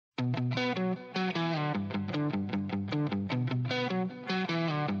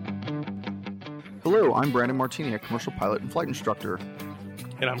Hello, I'm Brandon Martini, a commercial pilot and flight instructor.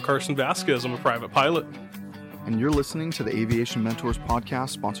 And I'm Carson Vasquez, I'm a private pilot. And you're listening to the Aviation Mentors podcast,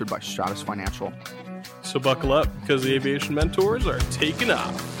 sponsored by Stratus Financial. So buckle up, because the Aviation Mentors are taking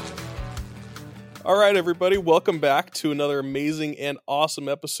off. All right, everybody, welcome back to another amazing and awesome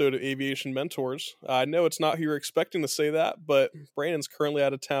episode of Aviation Mentors. I know it's not who you're expecting to say that, but Brandon's currently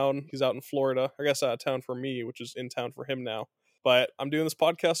out of town. He's out in Florida. I guess out of town for me, which is in town for him now. But I'm doing this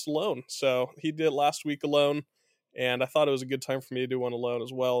podcast alone. So he did it last week alone, and I thought it was a good time for me to do one alone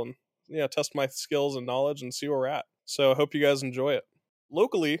as well and test my skills and knowledge and see where we're at. So I hope you guys enjoy it.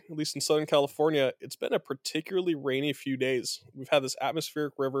 Locally, at least in Southern California, it's been a particularly rainy few days. We've had this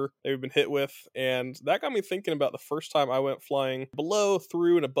atmospheric river that we've been hit with, and that got me thinking about the first time I went flying below,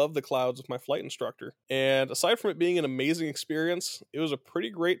 through, and above the clouds with my flight instructor. And aside from it being an amazing experience, it was a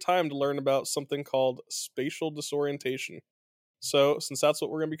pretty great time to learn about something called spatial disorientation. So, since that's what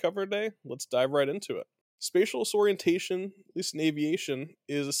we're going to be covering today, let's dive right into it. Spatial disorientation, at least in aviation,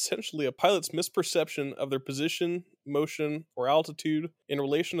 is essentially a pilot's misperception of their position, motion, or altitude in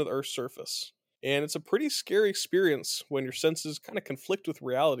relation to the Earth's surface. And it's a pretty scary experience when your senses kind of conflict with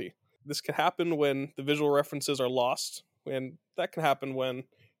reality. This can happen when the visual references are lost, and that can happen when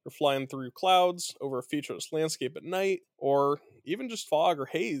you're flying through clouds over a featureless landscape at night, or even just fog or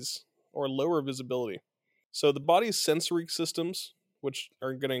haze, or lower visibility. So the body's sensory systems, which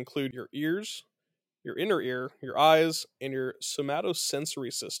are going to include your ears, your inner ear, your eyes, and your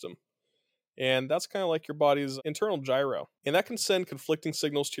somatosensory system. And that's kind of like your body's internal gyro. And that can send conflicting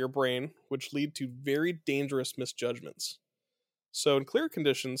signals to your brain, which lead to very dangerous misjudgments. So in clear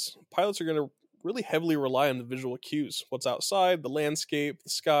conditions, pilots are going to really heavily rely on the visual cues. What's outside, the landscape, the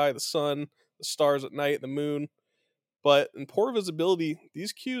sky, the sun, the stars at night, the moon. But in poor visibility,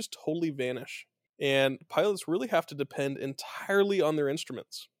 these cues totally vanish. And pilots really have to depend entirely on their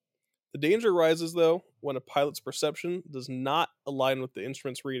instruments. The danger arises, though, when a pilot's perception does not align with the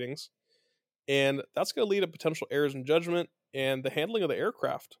instrument's readings, and that's going to lead to potential errors in judgment and the handling of the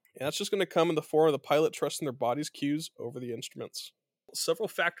aircraft. And that's just going to come in the form of the pilot trusting their body's cues over the instruments. Several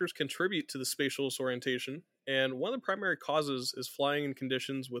factors contribute to the spatial disorientation, and one of the primary causes is flying in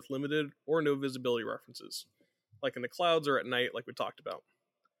conditions with limited or no visibility references, like in the clouds or at night, like we talked about.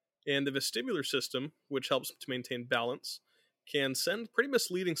 And the vestibular system, which helps to maintain balance, can send pretty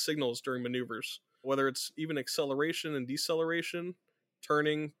misleading signals during maneuvers, whether it's even acceleration and deceleration,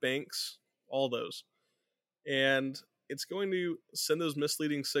 turning, banks, all those. And it's going to send those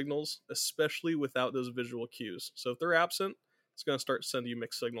misleading signals, especially without those visual cues. So if they're absent, it's going to start sending you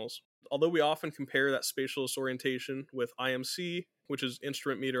mixed signals. Although we often compare that spatial disorientation with IMC, which is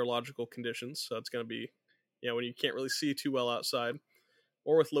instrument meteorological conditions, so it's going to be, when you can't really see too well outside,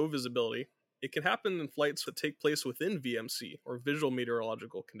 or with low visibility, it can happen in flights that take place within VMC, or visual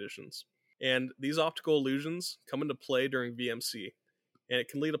meteorological conditions. And these optical illusions come into play during VMC, and it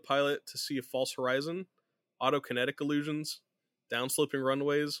can lead a pilot to see a false horizon, autokinetic illusions, downsloping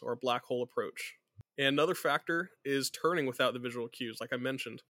runways, or a black hole approach. And another factor is turning without the visual cues, like I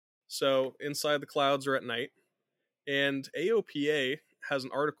mentioned. So inside the clouds or at night. And AOPA has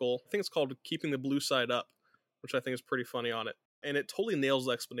an article, I think it's called Keeping the Blue Side Up, which I think is pretty funny on it. And it totally nails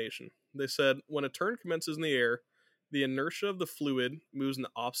the explanation. They said, when a turn commences in the air, the inertia of the fluid moves in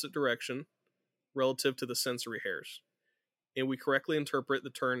the opposite direction relative to the sensory hairs. And we correctly interpret the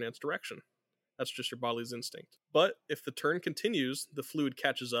turn and its direction. That's just your body's instinct. But if the turn continues, the fluid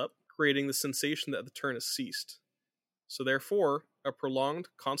catches up, creating the sensation that the turn has ceased. So therefore, a prolonged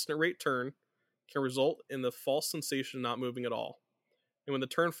constant rate turn can result in the false sensation of not moving at all. And when the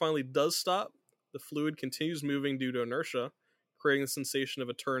turn finally does stop, the fluid continues moving due to inertia, creating the sensation of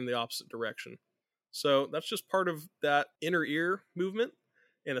a turn in the opposite direction. So that's just part of that inner ear movement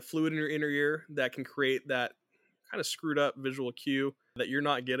and the fluid in your inner ear that can create that kind of screwed up visual cue that you're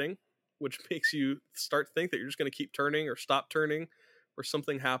not getting, which makes you start to think that you're just going to keep turning or stop turning or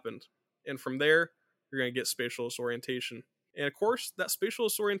something happened. And from there, you're going to get spatial disorientation. And of course, that spatial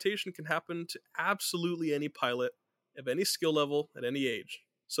disorientation can happen to absolutely any pilot of any skill level at any age.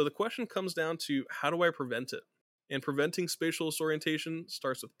 So the question comes down to, how do I prevent it? And preventing spatial disorientation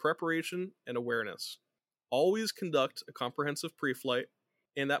starts with preparation and awareness. Always conduct a comprehensive pre-flight,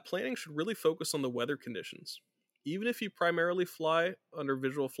 and that planning should really focus on the weather conditions. Even if you primarily fly under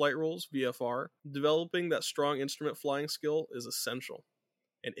visual flight rules, VFR, developing that strong instrument flying skill is essential.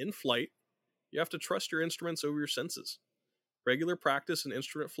 And in flight, you have to trust your instruments over your senses. Regular practice in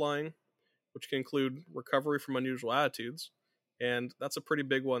instrument flying, which can include recovery from unusual attitudes, and that's a pretty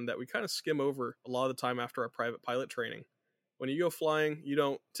big one that we kind of skim over a lot of the time after our private pilot training. When you go flying, you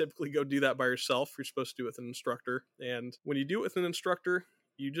don't typically go do that by yourself. You're supposed to do it with an instructor. And when you do it with an instructor,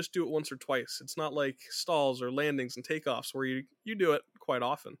 you just do it once or twice. It's not like stalls or landings and takeoffs where you do it quite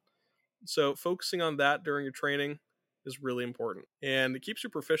often. So focusing on that during your training is really important. And it keeps you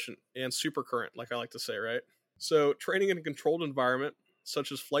proficient and super current, like I like to say, right? So training in a controlled environment,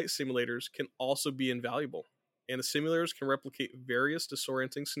 such as flight simulators, can also be invaluable. And the simulators can replicate various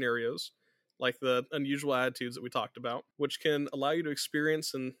disorienting scenarios, like the unusual attitudes that we talked about, which can allow you to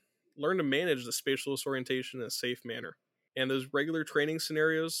experience and learn to manage the spatial disorientation in a safe manner. And those regular training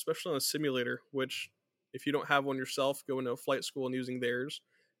scenarios, especially on a simulator, which if you don't have one yourself, go into a flight school and using theirs,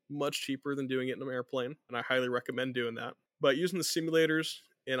 much cheaper than doing it in an airplane, and I highly recommend doing that. But using the simulators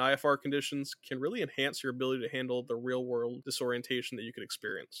in IFR conditions can really enhance your ability to handle the real-world disorientation that you could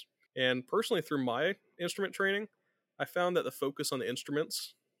experience. And personally, through my instrument training, I found that the focus on the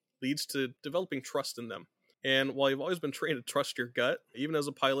instruments leads to developing trust in them. And while you've always been trained to trust your gut, even as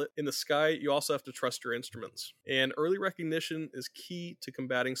a pilot, in the sky, you also have to trust your instruments. And early recognition is key to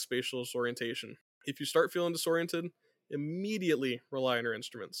combating spatial disorientation. If you start feeling disoriented, immediately rely on your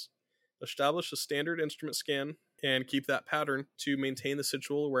instruments. Establish a standard instrument scan and keep that pattern to maintain the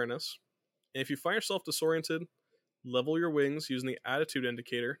situational awareness. And if you find yourself disoriented, level your wings using the attitude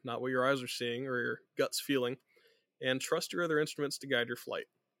indicator, not what your eyes are seeing or your gut's feeling, and trust your other instruments to guide your flight.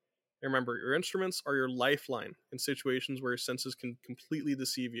 And remember, your instruments are your lifeline in situations where your senses can completely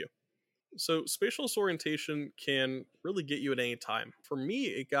deceive you. So spatial disorientation can really get you at any time. For me,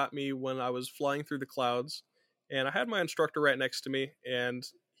 it got me when I was flying through the clouds, and I had my instructor right next to me, and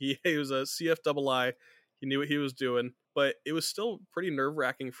he was a CFII. He knew what he was doing, but it was still pretty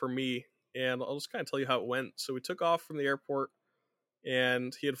nerve-wracking for me, and I'll just kind of tell you how it went. So we took off from the airport,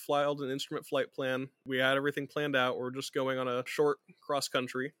 and he had filed an instrument flight plan. We had everything planned out. We're just going on a short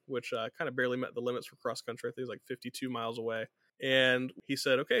cross-country, which kind of barely met the limits for cross-country. I think it was like 52 miles away. And he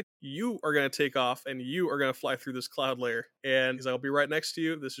said, okay, you are going to take off and you are going to fly through this cloud layer. And he's like, I'll be right next to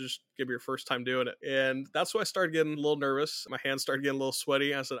you. This is just going to be your first time doing it. And that's when I started getting a little nervous. My hands started getting a little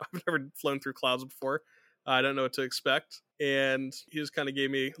sweaty. I said, I've never flown through clouds before. I don't know what to expect. And he just kind of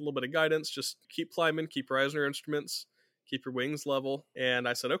gave me a little bit of guidance. Just keep climbing, keep your eyes on your instruments, keep your wings level. And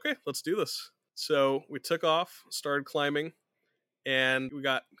I said, okay, let's do this. So we took off, started climbing, and we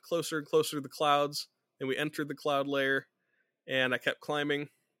got closer and closer to the clouds. And we entered the cloud layer. And I kept climbing.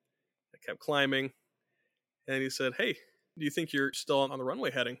 And he said, hey, do you think you're still on the runway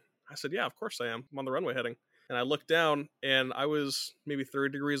heading? I said, yeah, of course I am. I'm on the runway heading. And I looked down, and I was maybe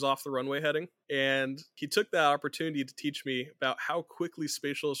 30 degrees off the runway heading. And he took that opportunity to teach me about how quickly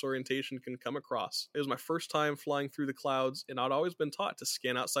spatial disorientation can come across. It was my first time flying through the clouds, and I'd always been taught to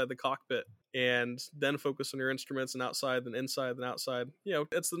scan outside the cockpit and then focus on your instruments, and outside, then inside, then outside. You know,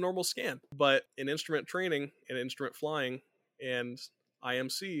 it's the normal scan. But in instrument training and instrument flying and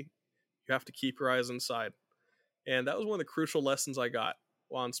IMC, you have to keep your eyes inside. And that was one of the crucial lessons I got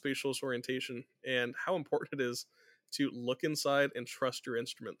on spatial disorientation and how important it is to look inside and trust your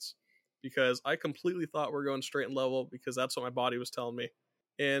instruments. Because I completely thought we're going straight and level because that's what my body was telling me.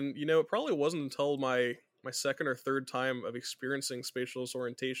 And, you know, it probably wasn't until my second or third time of experiencing spatial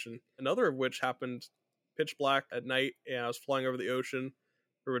disorientation, another of which happened pitch black at night, and I was flying over the ocean.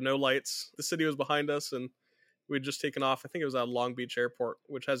 There were no lights. The city was behind us, and we'd just taken off. I think it was at Long Beach Airport,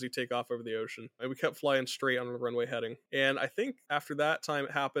 which has you take off over the ocean. And we kept flying straight on the runway heading. And I think after that time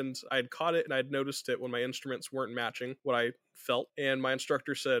it happened, I'd caught it and I'd noticed it when my instruments weren't matching what I felt. And my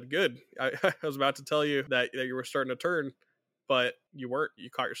instructor said, good, I was about to tell you that you were starting to turn, but you weren't. You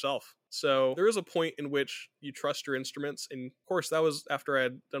caught yourself. So there is a point in which you trust your instruments. And of course, that was after I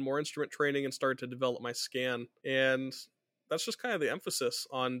had done more instrument training and started to develop my scan. And that's just kind of the emphasis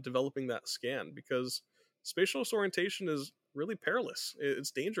on developing that scan, because spatial disorientation is really perilous.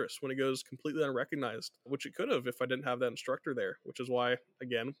 It's dangerous when it goes completely unrecognized, which it could have if I didn't have that instructor there, which is why,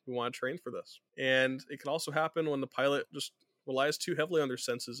 again, we want to train for this. And it can also happen when the pilot just relies too heavily on their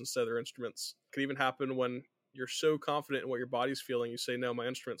senses instead of their instruments. It can even happen when you're so confident in what your body's feeling, you say, no, my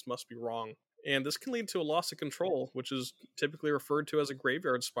instruments must be wrong. And this can lead to a loss of control, which is typically referred to as a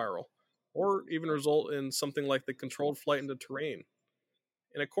graveyard spiral, or even result in something like the controlled flight into terrain.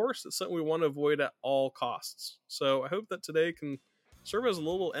 And of course, it's something we want to avoid at all costs. So I hope that today can serve as a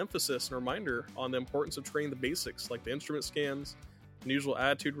little emphasis and reminder on the importance of training the basics, like the instrument scans, unusual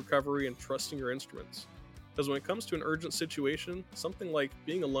attitude recovery, and trusting your instruments. Because when it comes to an urgent situation, something like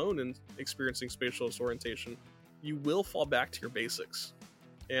being alone and experiencing spatial disorientation, you will fall back to your basics.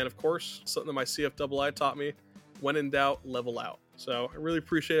 And of course, something that my CFII taught me, when in doubt, level out. So I really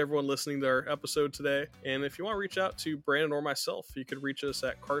appreciate everyone listening to our episode today. And if you want to reach out to Brandon or myself, you could reach us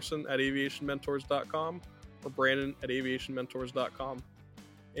at Carson@aviationmentors.com or Brandon@aviationmentors.com.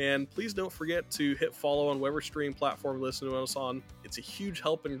 And please don't forget to hit follow on whatever streaming platform you listen to us on. It's a huge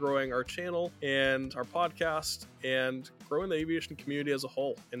help in growing our channel and our podcast and growing the aviation community as a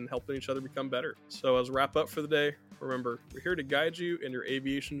whole and helping each other become better. So as a wrap up for the day, remember, we're here to guide you in your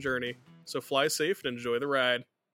aviation journey. So fly safe and enjoy the ride.